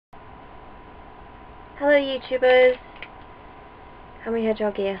Hello YouTubers, Annmarie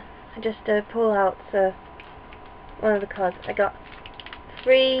Hedgehog here. I just pulled out one of the cards. I got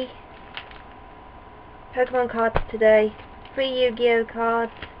 3 Pokemon cards today, 3 Yu-Gi-Oh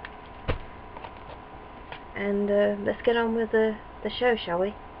cards, and let's get on with the show, shall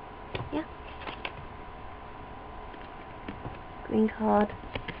we? Yeah. Green card.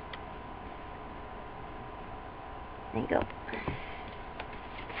 There you go.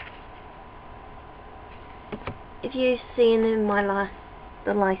 If you've seen in my life,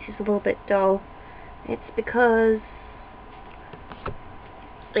 the light is a little bit dull. It's because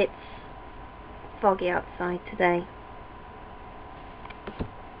it's foggy outside today.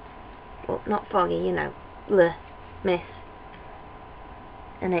 Well, not foggy, you know, mist.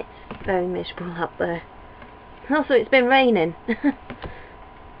 And it's very miserable up there. Also, it's been raining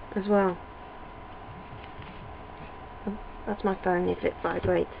as well. Oh, that's my phone if it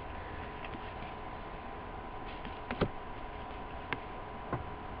vibrates.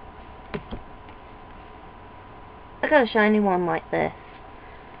 I got a shiny one like this.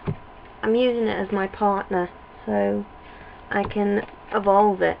 I'm using it as my partner, so I can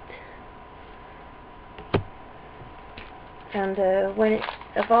evolve it. And when it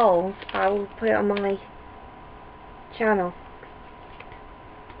evolves, I will put it on my channel.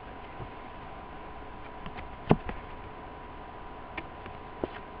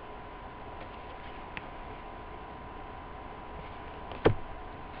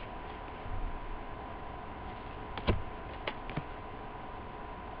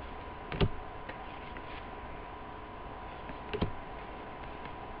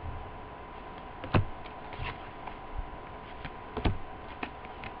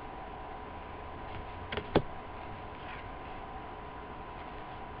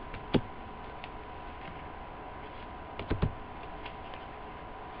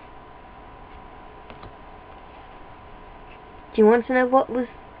 Do you want to know what was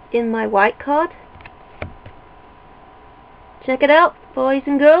in my white card? Check it out, boys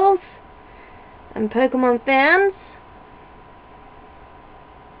and girls, and Pokemon fans.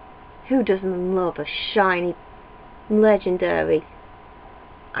 Who doesn't love a shiny, legendary?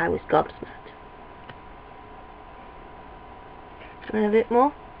 I was gobsmacked. And a bit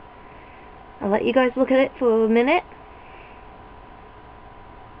more. I'll let you guys look at it for a minute.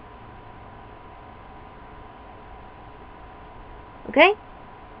 Okay?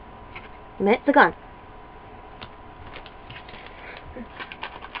 Minutes are gone.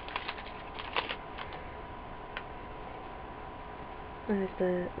 There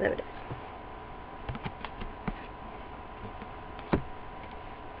it is.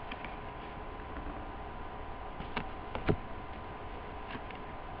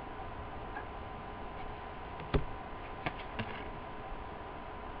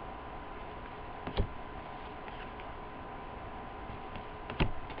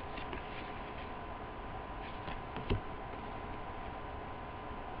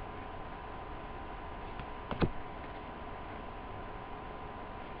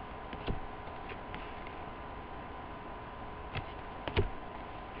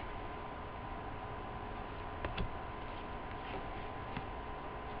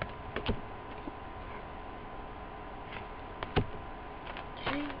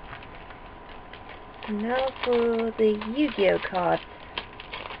 And now for the Yu-Gi-Oh cards.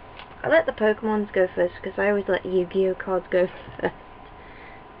 I let the Pokemons go first because I always let Yu-Gi-Oh cards go first.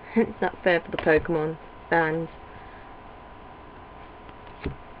 It's not fair for the Pokemon fans.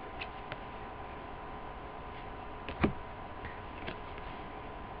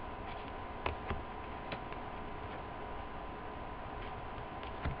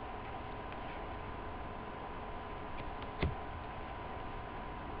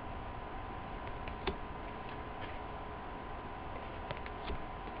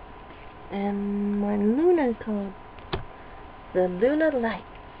 And my Luna card. The Luna Light.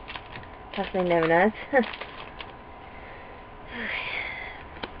 As they known as.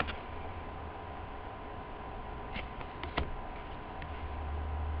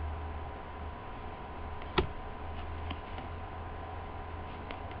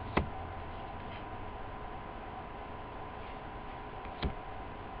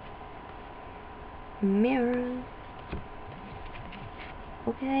 Mirror.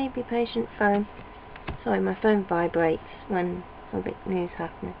 Okay, be patient, phone. Sorry, my phone vibrates when something new is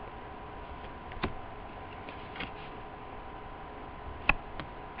happening.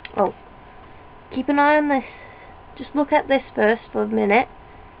 Oh, keep an eye on this. Just look at this first for a minute.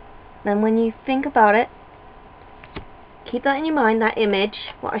 Then when you think about it, keep that in your mind, that image,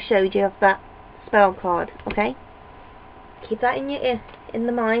 what I showed you of that spell card, okay? Keep that in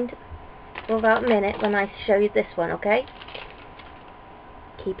the mind for about a minute when I show you this one, okay?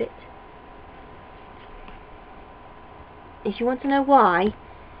 Keep it. If you want to know why,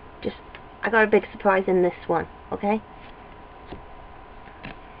 I got a big surprise in this one, okay?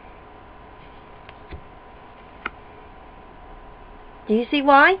 Do you see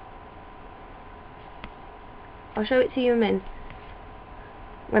why? I'll show it to you in a minute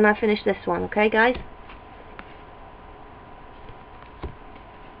when I finish this one, okay guys?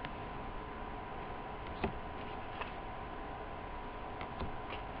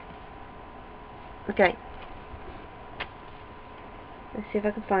 Okay. Let's see if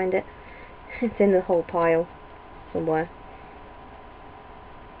I can find it. It's in the whole pile somewhere.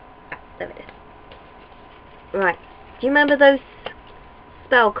 Ah, there it is. Right. Do you remember those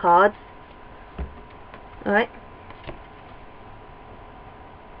spell cards? Alright.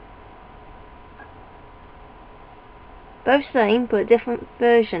 Both same, but different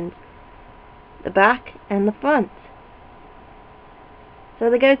versions. The back and the front. So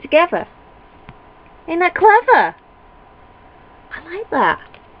they go together. Ain't that clever? I like that.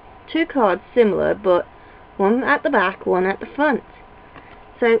 Two cards similar, but one at the back, one at the front.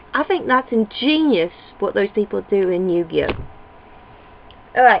 So I think that's ingenious what those people do in Yu-Gi-Oh!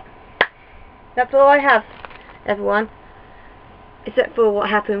 Alright. That's all I have, everyone. Except for what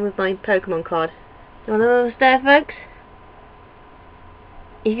happened with my Pokemon card. You want to understand, folks?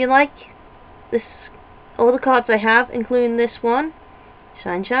 If you like this, all the cards I have, including this one,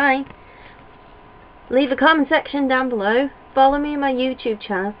 shine shine, leave a comment section down below, follow me on my YouTube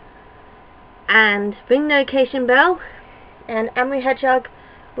channel, and ring the notification bell, and Annmarie Hedgehog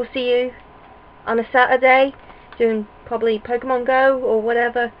will see you on a Saturday doing probably Pokemon Go or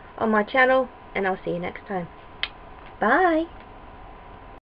whatever on my channel, and I'll see you next time. Bye!